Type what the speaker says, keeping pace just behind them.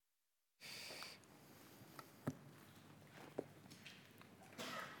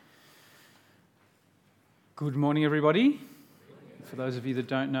Good morning, everybody. For those of you that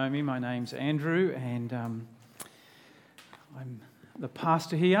don't know me, my name's Andrew, and I'm the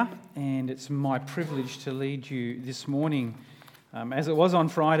pastor here, and it's my privilege to lead you this morning, as it was on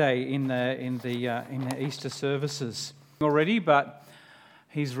Friday in the Easter services already. But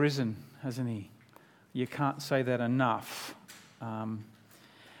he's risen, hasn't he? You can't say that enough. And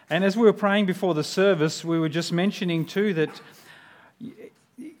as we were praying before the service, we were just mentioning too that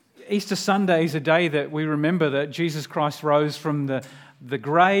Easter Sunday is a day that we remember that Jesus Christ rose from the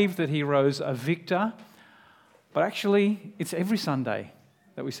grave, that he rose a victor. But actually, it's every Sunday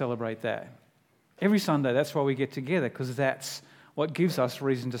that we celebrate that. Every Sunday, that's why we get together, because that's what gives us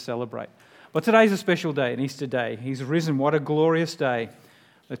reason to celebrate. But today's a special day, an Easter day. He's risen. What a glorious day.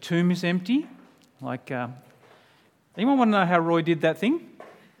 The tomb is empty. Anyone want to know how Roy did that thing?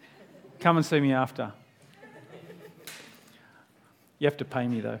 Come and see me after. You have to pay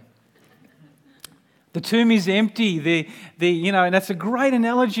me, though. The tomb is empty. And that's a great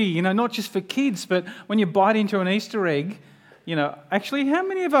analogy, not just for kids, but when you bite into an Easter egg, actually, how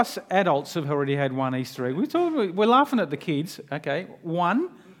many of us adults have already had one Easter egg? We're laughing at the kids. Okay, one.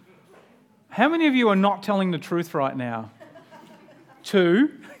 How many of you are not telling the truth right now?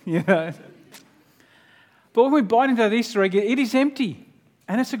 Two. But when we bite into that Easter egg, it is empty.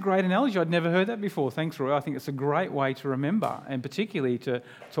 And it's a great analogy. I'd never heard that before. Thanks, Roy. I think it's a great way to remember, and particularly to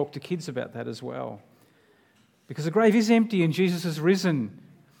talk to kids about that as well. Because the grave is empty and Jesus has risen.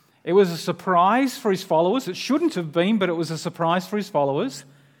 It was a surprise for his followers. It shouldn't have been, but it was a surprise for his followers.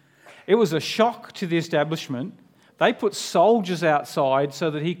 It was a shock to the establishment. They put soldiers outside so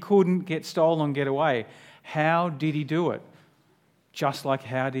that he couldn't get stolen, get away. How did he do it? Just like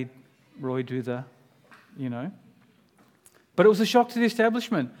how did Roy do But it was a shock to the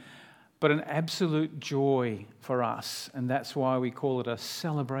establishment, but an absolute joy for us. And that's why we call it a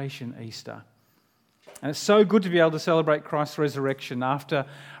celebration Easter. And it's so good to be able to celebrate Christ's resurrection after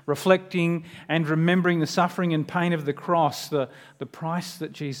reflecting and remembering the suffering and pain of the cross, the price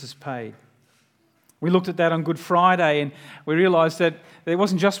that Jesus paid. We looked at that on Good Friday and we realised that there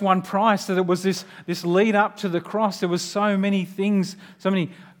wasn't just one price, that it was this lead up to the cross. There was so many things, so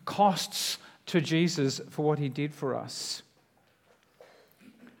many costs to Jesus for what he did for us.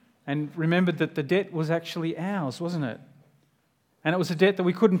 And remembered that the debt was actually ours, wasn't it? And it was a debt that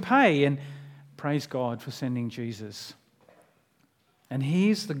we couldn't pay, and praise God for sending Jesus. And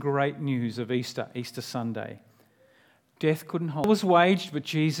here's the great news of Easter Sunday. Death couldn't hold. It was waged, but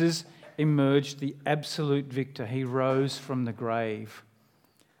Jesus emerged the absolute victor. He rose from the grave.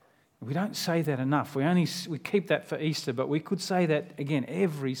 We don't say that enough. We keep that for Easter, but we could say that again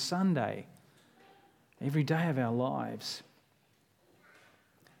every Sunday, every day of our lives.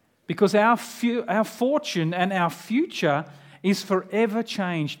 Because our fortune and our future is forever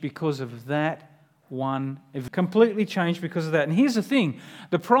changed because of that one. Completely changed because of that. And here's the thing.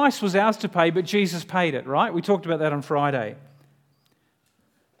 The price was ours to pay, but Jesus paid it, right? We talked about that on Friday.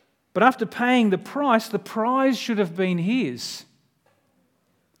 But after paying the prize should have been his.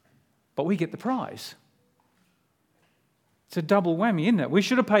 But we get the prize. It's a double whammy, isn't it? We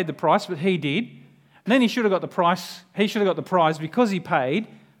should have paid the price, but he did. And then he should have got the price. He should have got the prize because he paid,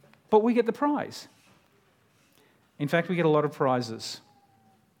 but we get the prize. In fact, we get a lot of prizes.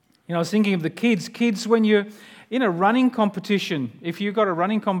 I was thinking of the kids. Kids, when you're in a running competition, if you've got a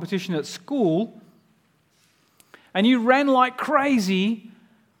running competition at school, and you ran like crazy,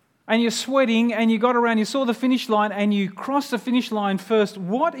 and you're sweating, and you saw the finish line, and you crossed the finish line first,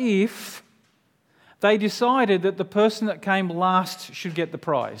 what if they decided that the person that came last should get the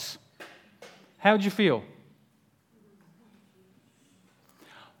prize? How would you feel?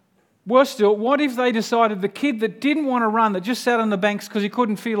 Worse still, what if they decided the kid that didn't want to run, that just sat on the banks because he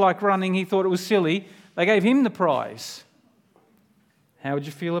couldn't feel like running, he thought it was silly, they gave him the prize? How would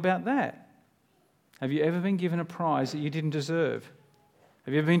you feel about that? Have you ever been given a prize that you didn't deserve?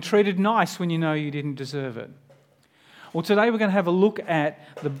 Have you ever been treated nice when you know you didn't deserve it? Well, today we're going to have a look at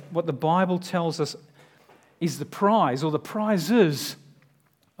what the Bible tells us is the prize, or the prizes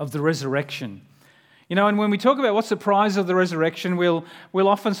of the resurrection. And when we talk about what's the prize of the resurrection, we'll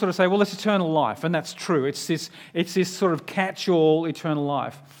often sort of say, well, it's eternal life, and that's true. It's this sort of catch-all eternal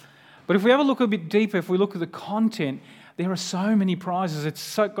life. But if we have a look a bit deeper, if we look at the content, there are so many prizes.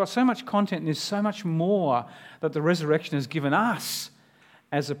 It's got so much content, and there's so much more that the resurrection has given us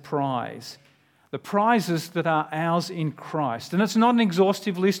as a prize. The prizes that are ours in Christ. And it's not an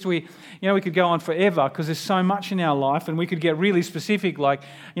exhaustive list. We could go on forever because there's so much in our life, and we could get really specific, like,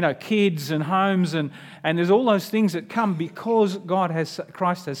 kids and homes, and there's all those things that come because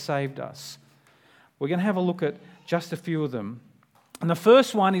Christ has saved us. We're going to have a look at just a few of them. And the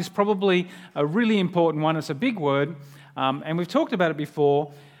first one is probably a really important one. It's a big word, and we've talked about it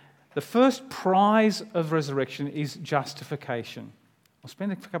before. The first prize of resurrection is justification. I'll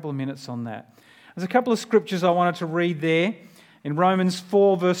spend a couple of minutes on that. There's a couple of scriptures I wanted to read there. In Romans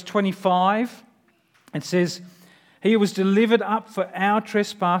 4, verse 25, it says, "He was delivered up for our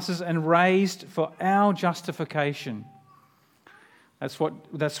trespasses and raised for our justification." That's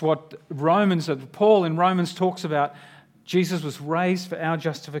what Paul in Romans talks about. Jesus was raised for our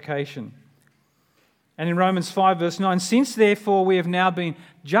justification. And in Romans 5, verse 9, "Since therefore we have now been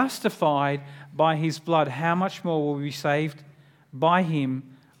justified by his blood, how much more will we be saved by him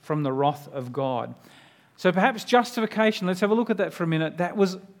from the wrath of God?" So perhaps justification, let's have a look at that for a minute. That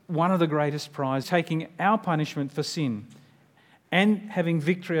was one of the greatest prizes, taking our punishment for sin and having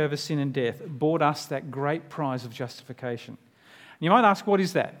victory over sin and death, brought us that great prize of justification. You might ask, what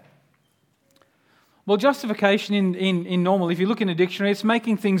is that? Well, justification in normal, if you look in a dictionary, it's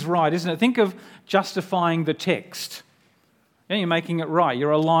making things right, isn't it? Think of justifying the text. Yeah, you're making it right.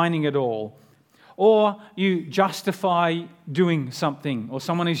 You're aligning it all. Or you justify doing something, or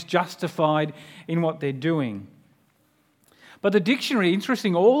someone is justified in what they're doing. But the dictionary,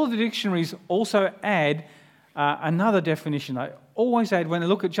 interesting, all of the dictionaries also add another definition. They always add, when they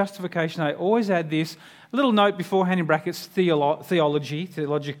look at justification, they always add this little note beforehand in brackets,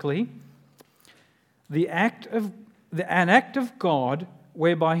 theologically. An act of God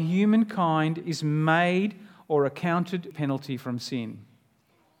whereby humankind is made or accounted penalty from sin.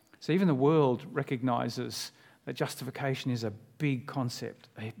 So even the world recognises that justification is a big concept,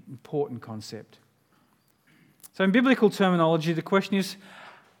 an important concept. So in biblical terminology, the question is,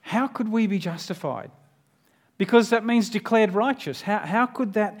 how could we be justified? Because that means declared righteous. How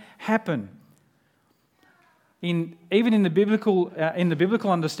could that happen? Even in the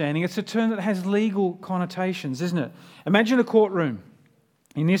biblical understanding, it's a term that has legal connotations, isn't it? Imagine a courtroom.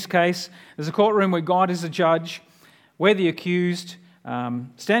 In this case, there's a courtroom where God is the judge, we're the accused,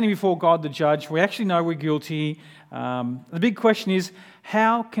 standing before God the judge. We actually know we're guilty. The big question is,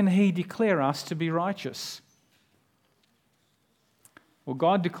 how can he declare us to be righteous? Well,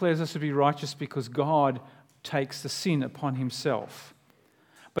 God declares us to be righteous because God takes the sin upon himself.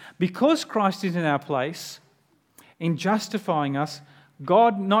 But because Christ is in our place, in justifying us,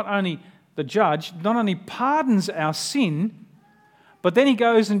 God, not only the judge, not only pardons our sin, but then he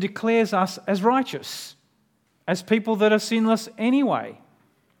goes and declares us as righteous, as people that are sinless anyway.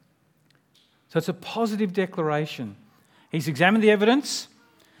 So it's a positive declaration. He's examined the evidence.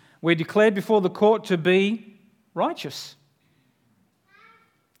 We're declared before the court to be righteous.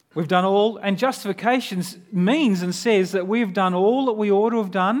 We've done all, and justification means and says that we've done all that we ought to have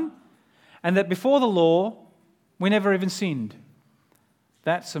done, and that before the law, we never even sinned.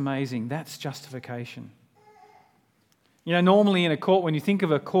 That's amazing. That's justification. You know, normally in a court, when you think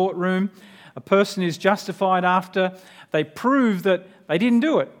of a courtroom, a person is justified after they prove that they didn't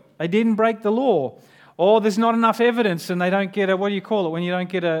do it. They didn't break the law. Or there's not enough evidence and they don't get a, what do you call it, when you don't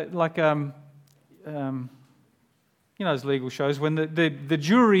get a, like, you know those legal shows, when the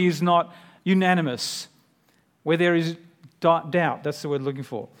jury is not unanimous, where there is doubt. That's the word I'm looking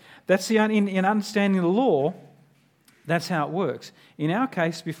for. That's in understanding the law. That's how it works. In our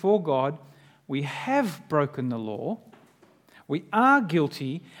case, before God, we have broken the law. We are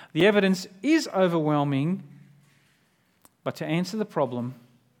guilty. The evidence is overwhelming. But to answer the problem,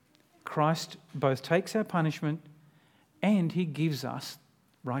 Christ both takes our punishment and he gives us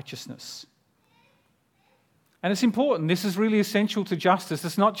righteousness. And it's important. This is really essential to justice.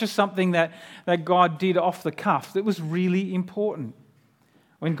 It's not just something that God did off the cuff. It was really important.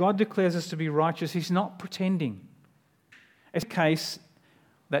 When God declares us to be righteous, he's not pretending. It's a case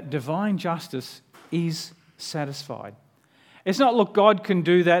that divine justice is satisfied. It's not, look, God can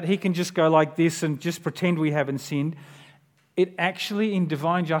do that. He can just go like this and just pretend we haven't sinned. It actually, in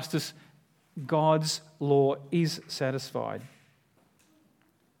divine justice, God's law is satisfied.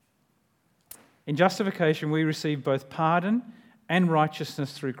 In justification, we receive both pardon and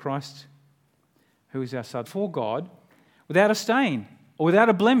righteousness through Christ, who is our Son, for God, without a stain or without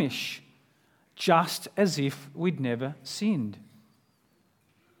a blemish, just as if we'd never sinned.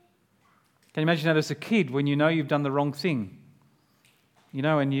 Can you imagine that as a kid when you know you've done the wrong thing? You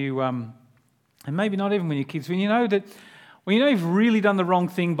know, and you, and maybe not even when you're kids, when you know you've really done the wrong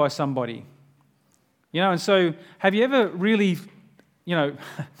thing by somebody. You know, and so have you ever really, you know,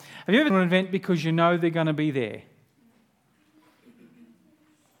 have you ever been to an event because you know they're going to be there?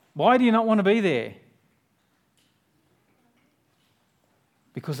 Why do you not want to be there?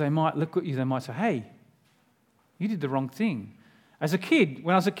 Because they might look at you, they might say, hey, you did the wrong thing. As a kid,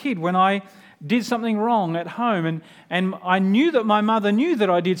 when I did something wrong at home and I knew that my mother knew that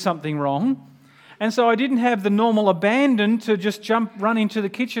I did something wrong, and so I didn't have the normal abandon to just run into the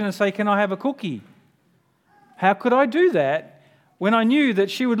kitchen and say, "Can I have a cookie?" How could I do that when I knew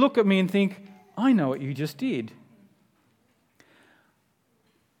that she would look at me and think, "I know what you just did"?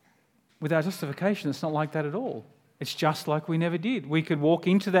 With our justification, it's not like that at all. It's just like we never did. We could walk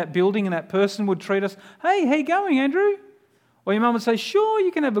into that building and that person would treat us, "Hey, how you going, Andrew?" Or your mum would say, "Sure,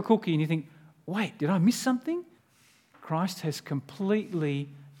 you can have a cookie." And you think, "Wait, did I miss something?" Christ has completely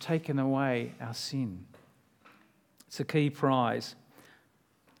taken away our sin. It's a key prize.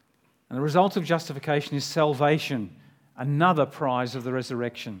 And the result of justification is salvation, another prize of the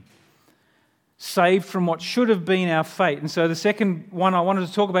resurrection. Saved from what should have been our fate. And so the second one I wanted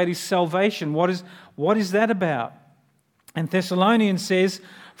to talk about is salvation. What is that about? And Thessalonians says,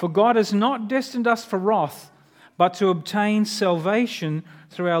 "For God has not destined us for wrath, but to obtain salvation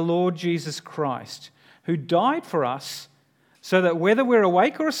through our Lord Jesus Christ, who died for us, so that whether we're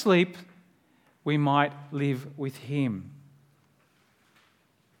awake or asleep, we might live with him."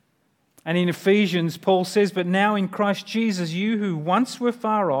 And in Ephesians, Paul says, "But now in Christ Jesus, you who once were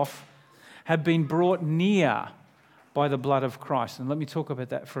far off have been brought near by the blood of Christ." And let me talk about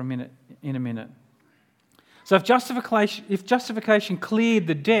that in a minute. So if justification cleared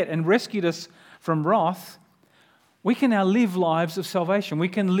the debt and rescued us from wrath, we can now live lives of salvation. We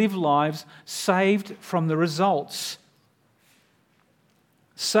can live lives saved from the results.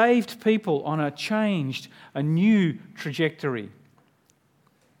 Saved people on a changed, a new trajectory.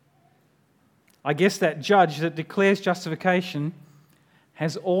 I guess that judge that declares justification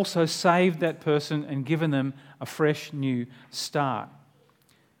has also saved that person and given them a fresh new start.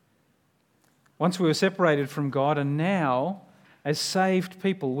 Once we were separated from God, and now, as saved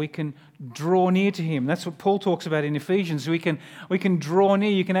people, we can draw near to him. That's what Paul talks about in Ephesians. We can draw near.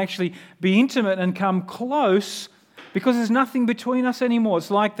 You can actually be intimate and come close because there's nothing between us anymore.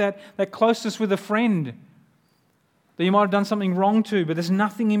 It's like that closeness with a friend that you might have done something wrong to, but there's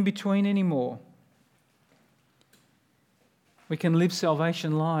nothing in between anymore. We can live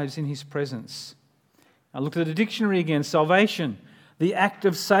salvation lives in his presence. I looked at the dictionary again. Salvation, the act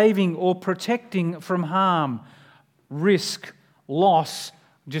of saving or protecting from harm, risk, loss,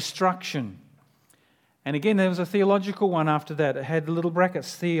 destruction. And again, there was a theological one after that. It had the little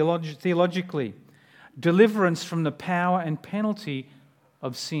brackets, theologically. Deliverance from the power and penalty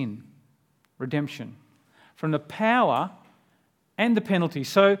of sin. Redemption. From the power and the penalty.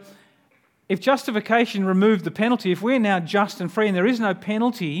 So, if justification removed the penalty, if we're now just and free and there is no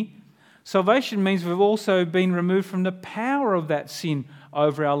penalty, salvation means we've also been removed from the power of that sin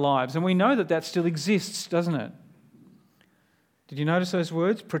over our lives. And we know that still exists, doesn't it? Did you notice those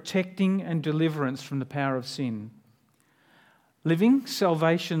words? Protecting and deliverance from the power of sin. Living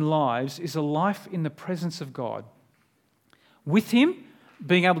salvation lives is a life in the presence of God. With him,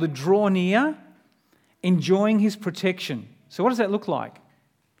 being able to draw near, enjoying his protection. So what does that look like?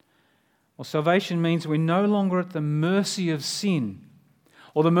 Well, salvation means we're no longer at the mercy of sin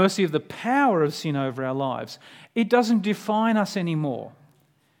or the mercy of the power of sin over our lives. It doesn't define us anymore.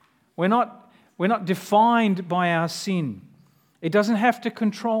 We're not defined by our sin. It doesn't have to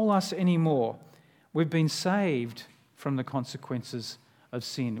control us anymore. We've been saved from the consequences of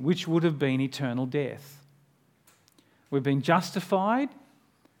sin, which would have been eternal death. We've been justified,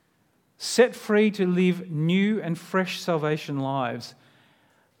 set free to live new and fresh salvation lives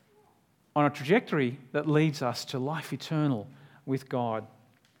on a trajectory that leads us to life eternal with God.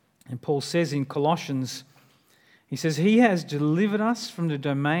 And Paul says in Colossians, he says, "He has delivered us from the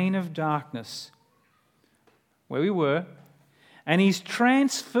domain of darkness," where we were, "and he's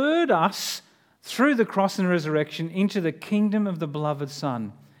transferred us through the cross and resurrection into the kingdom of the beloved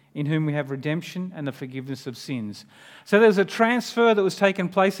Son, in whom we have redemption and the forgiveness of sins." So there's a transfer that was taking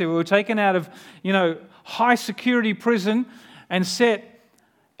place there. We were taken out of, high security prison and set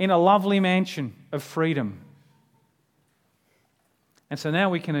in a lovely mansion of freedom. And so now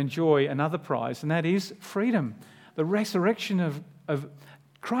we can enjoy another prize, and that is freedom. The resurrection of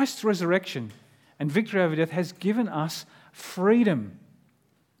Christ's resurrection and victory over death has given us freedom.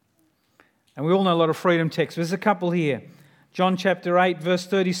 And we all know a lot of freedom texts. There's a couple here. John chapter 8, verse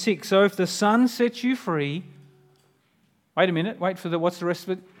 36. "So if the Son sets you free," wait a minute, what's the rest of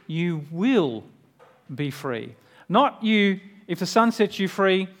it? "You will be free." Not you, if the Son sets you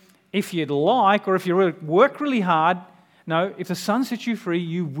free, if you'd like, or if you work really hard. No, if the Son sets you free,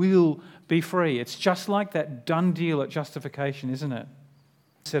 you will be free. It's just like that done deal at justification, isn't it?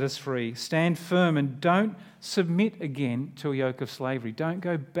 Set us free. Stand firm and don't submit again to a yoke of slavery. Don't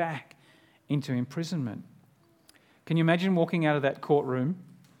go back into imprisonment. Can you imagine walking out of that courtroom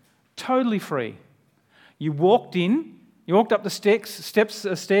totally free? You walked up the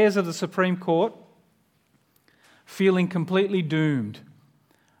stairs of the Supreme Court feeling completely doomed,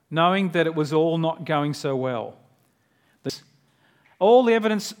 knowing that it was all not going so well. All the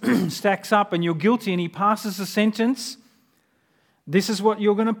evidence stacks up and you're guilty, and he passes the sentence. This is what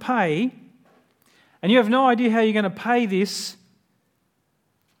you're going to pay. And you have no idea how you're going to pay this.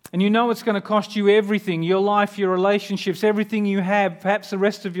 And you know it's going to cost you everything, your life, your relationships, everything you have, perhaps the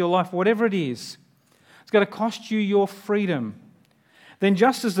rest of your life, whatever it is. It's going to cost you your freedom. Then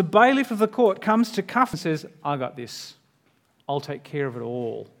just as the bailiff of the court comes to cuff and says, I got this, I'll take care of it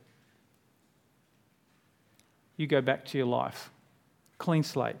all, you go back to your life. Clean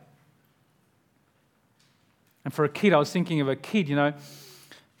slate. And for a kid, I was thinking of a kid,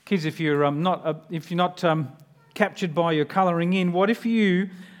 kids, if you're not captured by your colouring in, what if you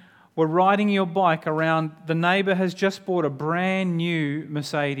were riding your bike around, the neighbour has just bought a brand new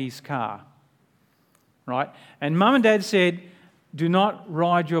Mercedes car, right? And mum and dad said, do not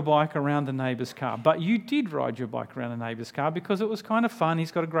ride your bike around the neighbour's car. But you did ride your bike around the neighbour's car because it was kind of fun.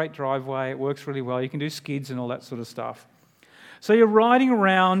 He's got a great driveway. It works really well. You can do skids and all that sort of stuff. So you're riding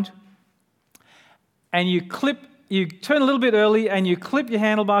around and you turn a little bit early and you clip your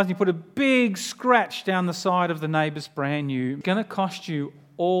handlebars and you put a big scratch down the side of the neighbour's brand new. It's going to cost you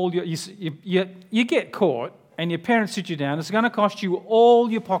all your... You get caught and your parents sit you down. It's going to cost you all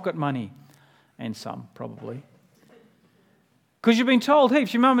your pocket money, and some probably. Because you've been told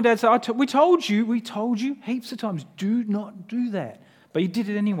heaps. Your mum and dad say, we told you heaps of times, do not do that. But you did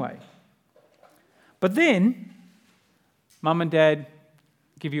it anyway. But then, mum and dad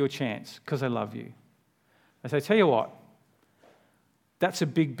give you a chance because they love you. They say, tell you what, that's a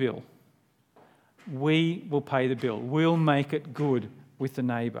big bill. We will pay the bill. We'll make it good with the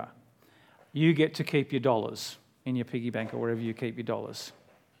neighbour. You get to keep your dollars in your piggy bank or wherever you keep your dollars.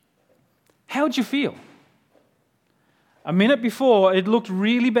 How'd you feel? A minute before, it looked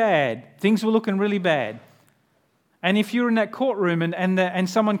really bad. Things were looking really bad. And if you were in that courtroom and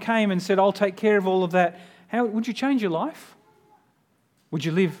someone came and said, I'll take care of all of that, how would you change your life? Would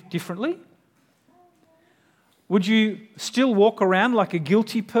you live differently? Would you still walk around like a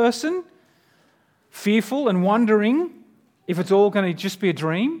guilty person, fearful and wondering if it's all going to just be a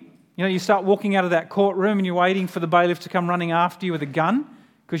dream? You start walking out of that courtroom and you're waiting for the bailiff to come running after you with a gun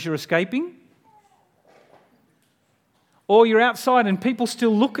because you're escaping. Or you're outside and people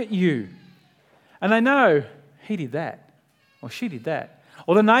still look at you and they know, he did that or she did that.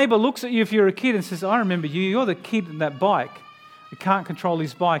 Or the neighbour looks at you if you're a kid and says, I remember you, you're the kid in that bike who can't control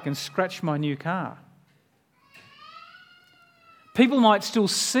his bike and scratched my new car. People might still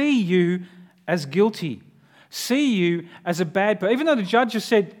see you as guilty, see you as a bad person. Even though the judge has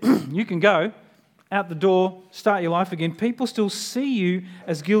said, you can go out the door, start your life again, people still see you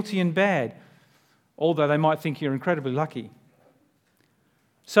as guilty and bad, although they might think you're incredibly lucky.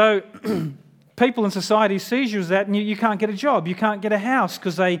 So people in society sees you as that, and you can't get a job, you can't get a house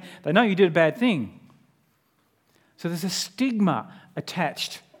because they know you did a bad thing. So there's a stigma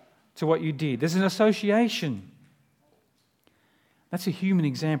attached to what you did. There's an association. That's a human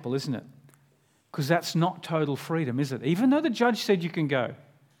example, isn't it? Because that's not total freedom, is it? Even though the judge said you can go,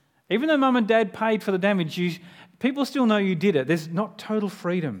 even though mum and dad paid for the damage, people still know you did it. There's not total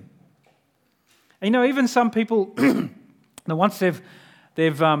freedom. And even some people, once they've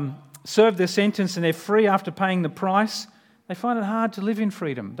served their sentence and they're free after paying the price, they find it hard to live in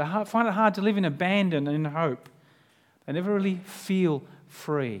freedom. They find it hard to live in abandon and hope. They never really feel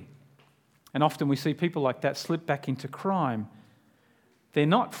free. And often we see people like that slip back into crime. They're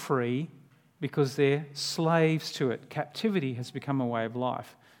not free because they're slaves to it. Captivity has become a way of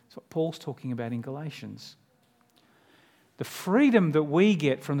life. That's what Paul's talking about in Galatians. The freedom that we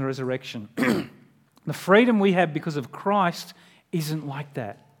get from the resurrection, the freedom we have because of Christ, isn't like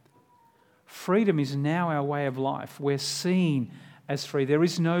that. Freedom is now our way of life. We're seen as free. There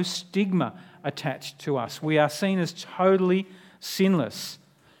is no stigma attached to us. We are seen as totally sinless.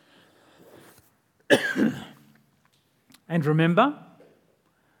 And remember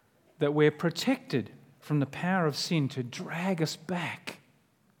that we're protected from the power of sin to drag us back.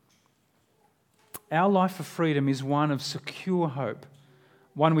 Our life of freedom is one of secure hope,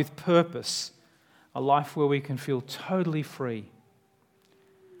 one with purpose, a life where we can feel totally free.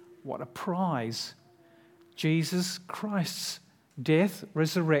 What a prize! Jesus Christ's death,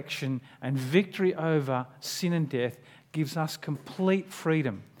 resurrection, and victory over sin and death gives us complete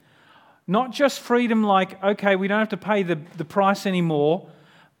freedom. Not just freedom like, okay, we don't have to pay the price anymore,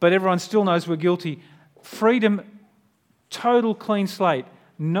 but everyone still knows we're guilty. Freedom, total clean slate,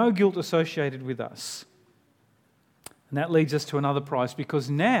 no guilt associated with us. And that leads us to another prize, because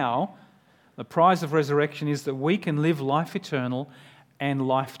now the prize of resurrection is that we can live life eternal and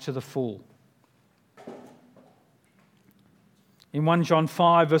life to the full. In 1 John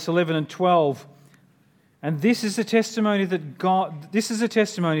 5, verse 11 and 12, and this is a testimony that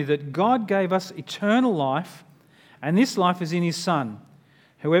God gave us eternal life, and this life is in His Son.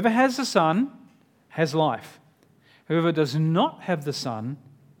 Whoever has the Son has life. Whoever does not have the Son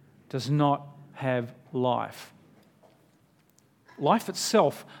does not have life. Life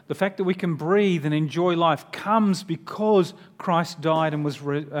itself, the fact that we can breathe and enjoy life, comes because Christ died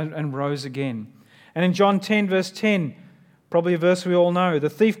and rose again. And in John 10, verse 10, probably a verse we all know,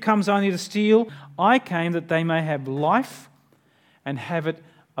 the thief comes only to steal. I came that they may have life and have it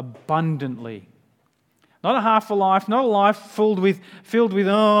abundantly. Not a half a life, not a life filled with,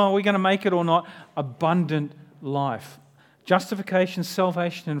 oh, are we going to make it or not? Abundant life. Justification,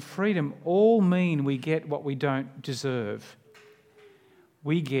 salvation, and freedom all mean we get what we don't deserve.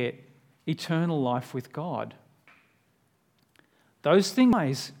 We get eternal life with God. Those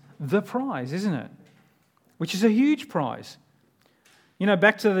things, the prize, isn't it? Which is a huge prize. You know,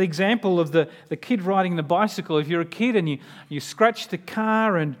 back to the example of the kid riding the bicycle. If you're a kid and you scratch the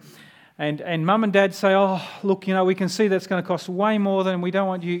car and mum and dad say, oh, look, you know, we can see that's going to cost way more than we don't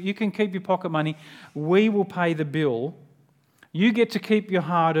want you. You can keep your pocket money. We will pay the bill. You get to keep your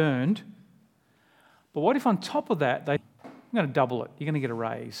hard-earned. But what if on top of that, you're going to double it. You're going to get a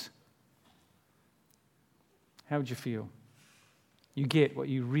raise. How would you feel? You get what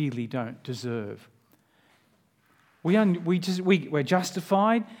you really don't deserve. We're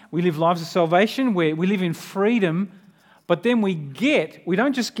justified. We live lives of salvation. We live in freedom. But then we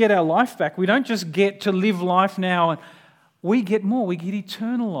don't just get our life back. We don't just get to live life now. We get more. We get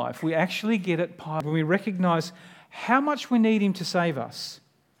eternal life. We actually get it when we recognize how much we need Him to save us.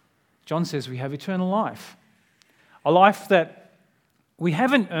 John says we have eternal life. A life that we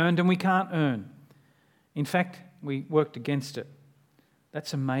haven't earned and we can't earn. In fact, we worked against it.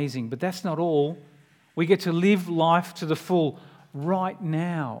 That's amazing. But that's not all. We get to live life to the full right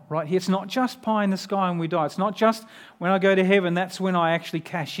now, right here. It's not just pie in the sky when we die. It's not just when I go to heaven, that's when I actually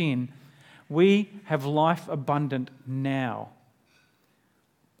cash in. We have life abundant now.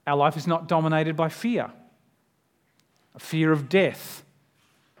 Our life is not dominated by fear. A fear of death.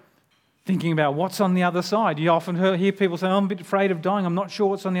 Thinking about what's on the other side. You often hear people say, I'm a bit afraid of dying. I'm not sure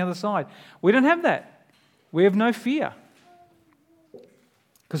what's on the other side. We don't have that. We have no fear.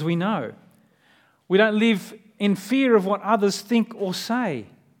 Because we know. We don't live in fear of what others think or say.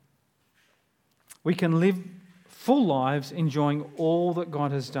 We can live full lives enjoying all that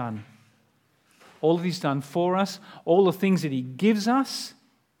God has done. All that He's done for us, all the things that He gives us.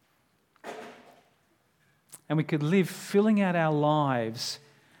 And we could live filling out our lives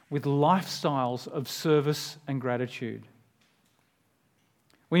with lifestyles of service and gratitude.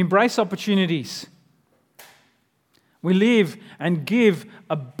 We embrace opportunities. We live and give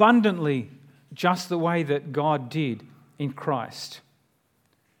abundantly, just the way that God did in Christ.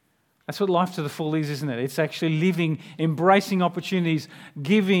 That's what life to the full is, isn't it? It's actually living, embracing opportunities,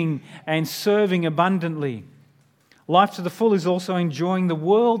 giving and serving abundantly. Life to the full is also enjoying the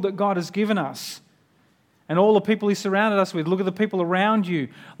world that God has given us and all the people He surrounded us with. Look at the people around you.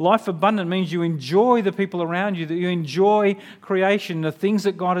 Life abundant means you enjoy the people around you, that you enjoy creation, the things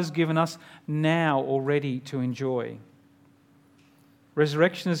that God has given us now already to enjoy.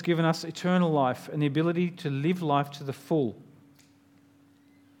 Resurrection has given us eternal life and the ability to live life to the full.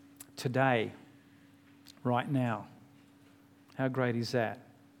 Today, right now. How great is that?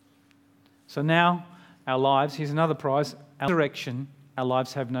 So now, our lives, here's another prize, our resurrection, our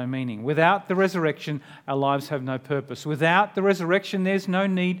lives have no meaning. Without the resurrection, our lives have no purpose. Without the resurrection, there's no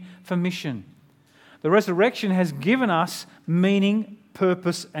need for mission. The resurrection has given us meaning,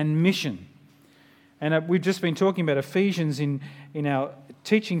 purpose, and mission. And we've just been talking about Ephesians in our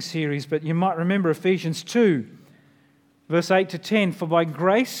teaching series, but you might remember Ephesians 2, verse 8 to 10. For by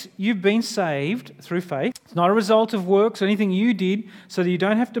grace you've been saved through faith. It's not a result of works or anything you did, so that you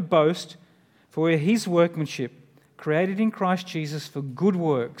don't have to boast, for we're His workmanship, created in Christ Jesus for good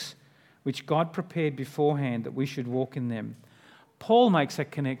works, which God prepared beforehand that we should walk in them. Paul makes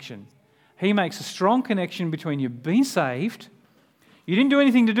that connection. He makes a strong connection between you've been saved. You didn't do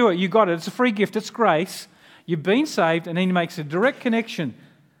anything to do it. You got it. It's a free gift. It's grace. You've been saved, and then he makes a direct connection.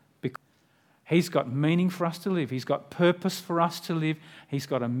 Because He's got meaning for us to live. He's got purpose for us to live. He's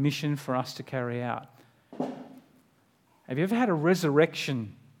got a mission for us to carry out. Have you ever had a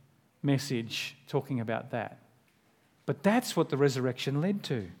resurrection message talking about that? But that's what the resurrection led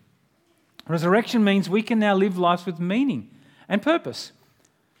to. Resurrection means we can now live lives with meaning and purpose.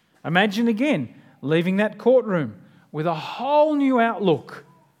 Imagine again, leaving that courtroom, with a whole new outlook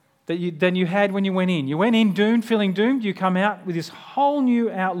than you had when you went in. You went in doomed, feeling doomed. You come out with this whole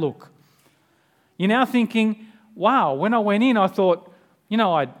new outlook. You're now thinking, wow, when I went in, I thought,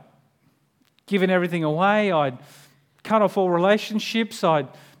 I'd given everything away. I'd cut off all relationships.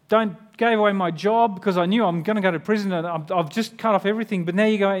 Gave away my job because I knew I'm going to go to prison, and I've just cut off everything. But now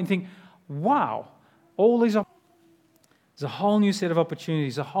you go out and think, wow, all these there's a whole new set of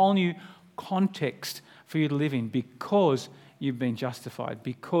opportunities, a whole new context for you to live in because you've been justified,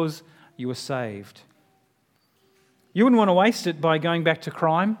 because you were saved. You wouldn't want to waste it by going back to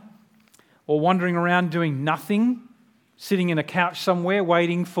crime or wandering around doing nothing, sitting in a couch somewhere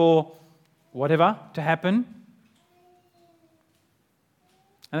waiting for whatever to happen.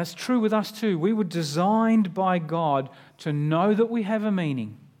 And it's true with us too. We were designed by God to know that we have a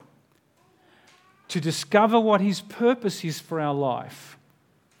meaning, to discover what His purpose is for our life.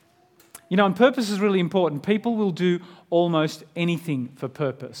 And purpose is really important. People will do almost anything for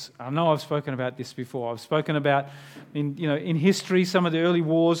purpose. I know I've spoken about this before. I've spoken about, in history, some of the early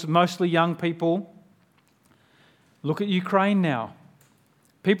wars, mostly young people. Look at Ukraine now.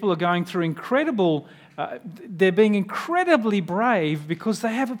 People are going through they're being incredibly brave because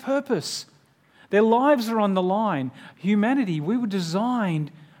they have a purpose. Their lives are on the line. Humanity, we were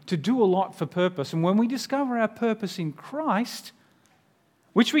designed to do a lot for purpose. And when we discover our purpose in Christ,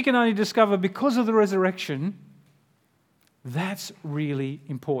 which we can only discover because of the resurrection, that's really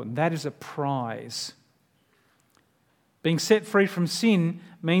important. That is a prize. Being set free from sin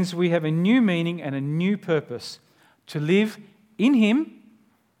means we have a new meaning and a new purpose to live in Him,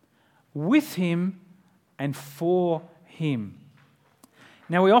 with Him, and for Him.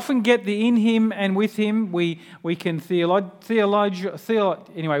 Now, we often get the in Him and with Him. We can we can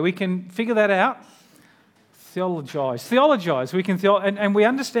figure that out. Theologize. We can and we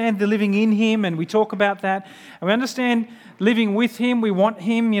understand the living in Him, and we talk about that. And we understand living with Him. We want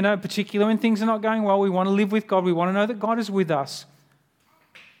Him, particularly when things are not going well. We want to live with God. We want to know that God is with us.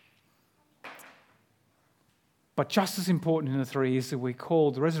 But just as important in the three is that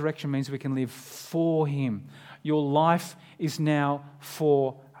the resurrection means we can live for Him. Your life is now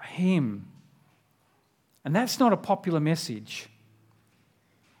for Him. And that's not a popular message.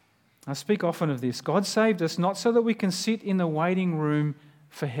 I speak often of this. God saved us not so that we can sit in the waiting room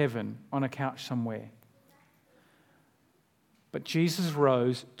for heaven on a couch somewhere. But Jesus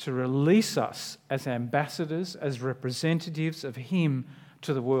rose to release us as ambassadors, as representatives of Him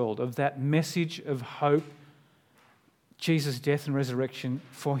to the world, of that message of hope, Jesus' death and resurrection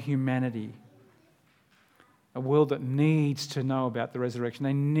for humanity. A world that needs to know about the resurrection.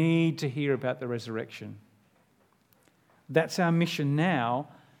 They need to hear about the resurrection. That's our mission now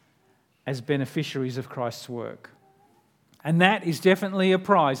as beneficiaries of Christ's work. And that is definitely a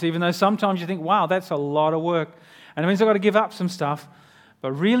prize, even though sometimes you think, wow, that's a lot of work. And it means I've got to give up some stuff.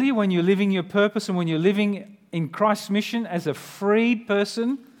 But really, when you're living your purpose and when you're living in Christ's mission as a freed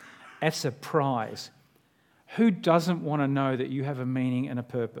person, that's a prize. Who doesn't want to know that you have a meaning and a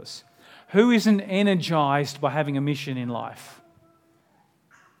purpose? Who isn't energized by having a mission in life?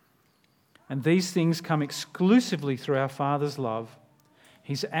 And these things come exclusively through our Father's love,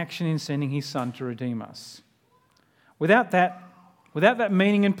 His action in sending His Son to redeem us. Without that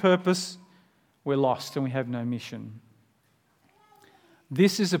meaning and purpose, we're lost and we have no mission.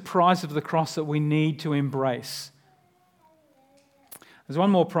 This is a prize of the cross that we need to embrace. There's one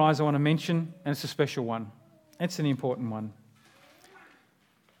more prize I want to mention, and it's a special one. It's an important one.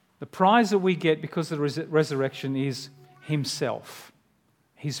 The prize that we get because of the resurrection is Himself,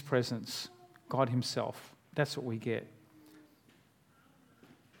 His presence, God Himself. That's what we get.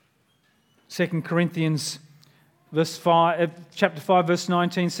 2 Corinthians chapter 5, verse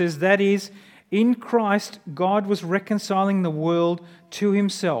 19 says, that is, in Christ God was reconciling the world to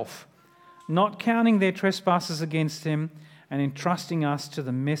Himself, not counting their trespasses against Him, and entrusting us to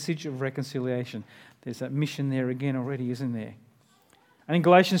the message of reconciliation. There's that mission there again already, isn't there? And in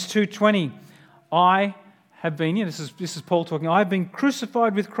Galatians 2:20, I have been, this is Paul talking, I have been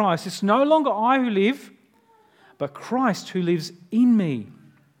crucified with Christ. It's no longer I who live, but Christ who lives in me.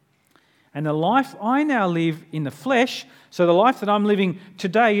 And the life I now live in the flesh, so the life that I'm living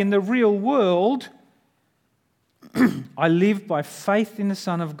today in the real world, I live by faith in the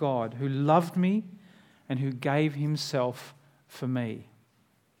Son of God who loved me and who gave Himself for me.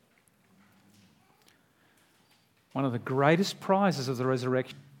 One of the greatest prizes of the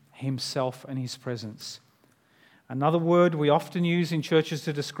resurrection, Himself and His presence. Another word we often use in churches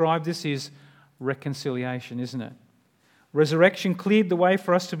to describe this is reconciliation, isn't it? Resurrection cleared the way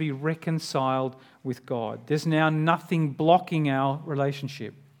for us to be reconciled with God. There's now nothing blocking our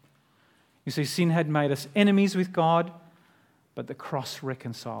relationship. You see, sin had made us enemies with God, but the cross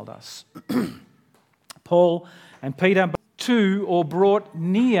reconciled us. Paul and Peter too, or brought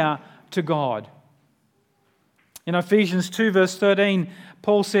near to God. In Ephesians 2 verse 13,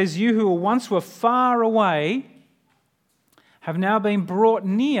 Paul says, "You who once were far away have now been brought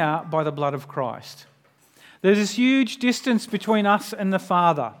near by the blood of Christ." There's this huge distance between us and the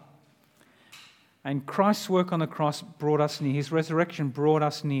Father. And Christ's work on the cross brought us near. His resurrection brought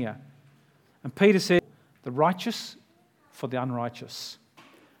us near. And Peter said, the righteous for the unrighteous,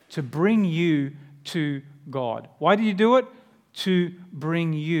 to bring you to God. Why did you do it? To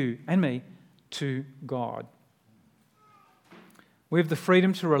bring you and me to God. We have the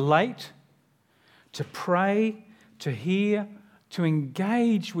freedom to relate, to pray, to hear, to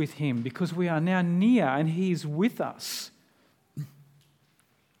engage with Him because we are now near and He is with us.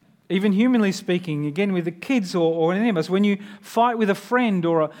 Even humanly speaking, again with the kids or any of us, when you fight with a friend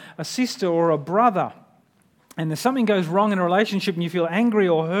or a sister or a brother and there's something goes wrong in a relationship and you feel angry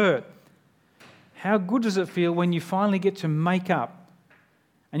or hurt, how good does it feel when you finally get to make up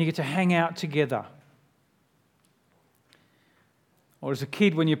and you get to hang out together? Or as a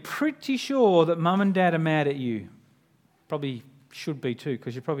kid, when you're pretty sure that mum and dad are mad at you, probably should be too,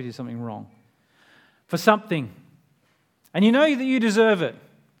 because you probably did something wrong, for something, and you know that you deserve it,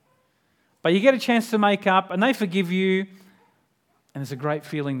 but you get a chance to make up and they forgive you, and there's a great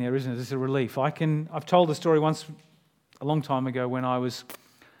feeling there, isn't it? There's a relief. I've told the story once a long time ago when I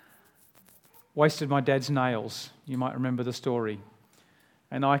wasted my dad's nails. You might remember the story.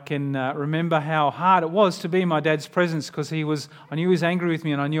 And I can remember how hard it was to be in my dad's presence because I knew he was angry with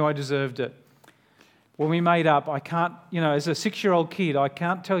me and I knew I deserved it. When we made up, I can't, as a 6-year-old kid, I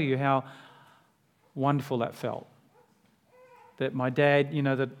can't tell you how wonderful that felt. That my dad,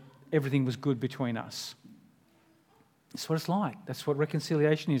 that everything was good between us. That's what it's like. That's what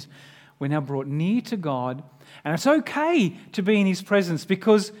reconciliation is. We're now brought near to God, and it's okay to be in His presence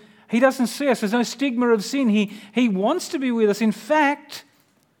because He doesn't see us. There's no stigma of sin. He wants to be with us. In fact,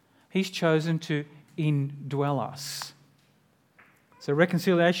 He's chosen to indwell us. So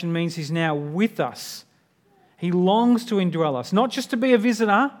reconciliation means He's now with us. He longs to indwell us, not just to be a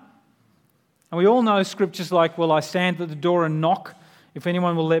visitor. And we all know scriptures like, well, I stand at the door and knock if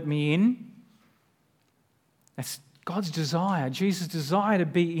anyone will let me in. That's God's desire, Jesus' desire to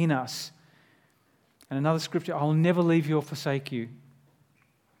be in us. And another scripture, I'll never leave you or forsake you.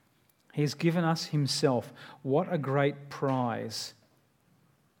 He has given us Himself. What a great prize.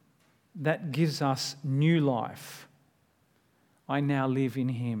 That gives us new life. I now live in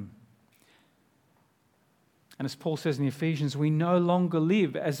Him. And as Paul says in Ephesians, we no longer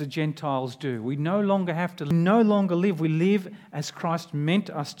live as the Gentiles do. We no longer live. We live as Christ meant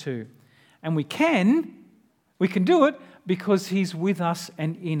us to. And we can do it because He's with us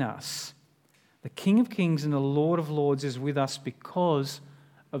and in us. The King of Kings and the Lord of Lords is with us because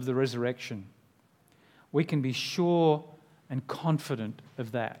of the resurrection. We can be sure and confident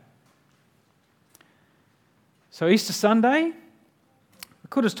of that. So Easter Sunday, I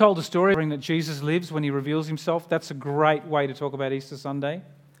could have told the story that Jesus lives when He reveals Himself. That's a great way to talk about Easter Sunday.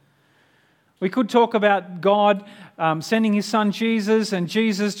 We could talk about God sending His Son Jesus and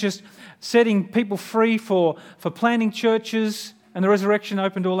Jesus just setting people free for planting churches and the resurrection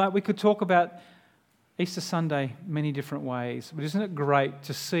opened all that. We could talk about Easter Sunday many different ways. But isn't it great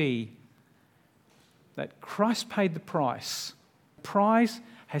to see that Christ paid the price? The prize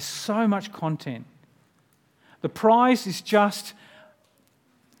has so much content. The prize is just,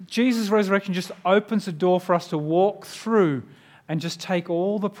 Jesus' resurrection just opens the door for us to walk through and just take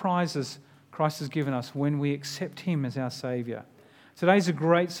all the prizes Christ has given us when we accept Him as our Saviour. Today's a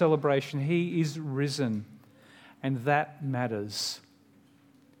great celebration. He is risen, and that matters.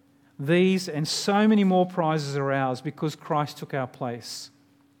 These and so many more prizes are ours because Christ took our place.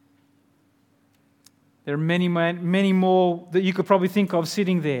 There are many more that you could probably think of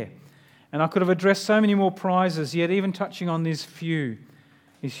sitting there. And I could have addressed so many more prizes, yet even touching on these few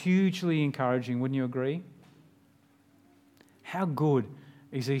is hugely encouraging, wouldn't you agree? How good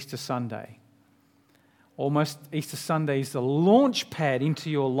is Easter Sunday? Almost Easter Sunday is the launch pad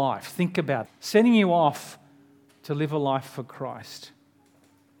into your life. Think about it. Setting you off to live a life for Christ.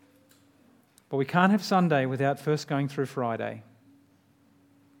 But we can't have Sunday without first going through Friday,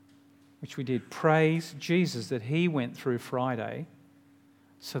 which we did. Praise Jesus that He went through Friday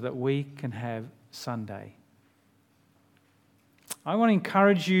so that we can have Sunday. I want to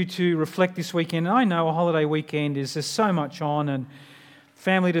encourage you to reflect this weekend. I know a holiday weekend there's so much on and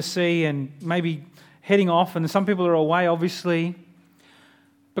family to see and maybe heading off, and some people are away, obviously.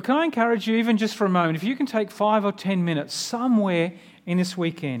 But can I encourage you, even just for a moment, if you can take 5 or 10 minutes somewhere in this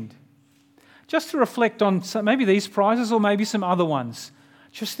weekend just to reflect on maybe these prizes or maybe some other ones.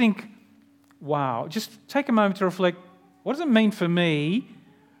 Just think, wow, just take a moment to reflect, what does it mean for me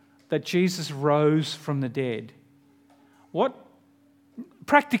that Jesus rose from the dead?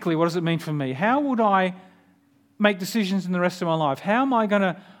 Practically, what does it mean for me? How would I make decisions in the rest of my life? How am I going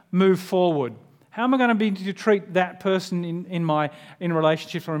to move forward? How am I going to treat that person in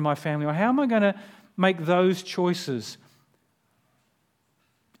relationships or in my family? Or how am I going to make those choices?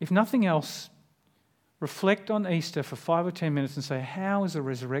 If nothing else, reflect on Easter for 5 or 10 minutes and say, how is the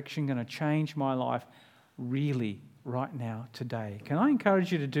resurrection going to change my life really right now, today? Can I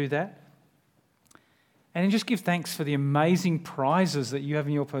encourage you to do that? And then just give thanks for the amazing prizes that you have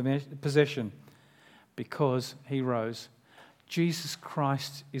in your possession because he rose. Jesus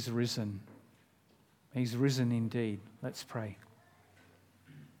Christ is risen. He's risen indeed. Let's pray.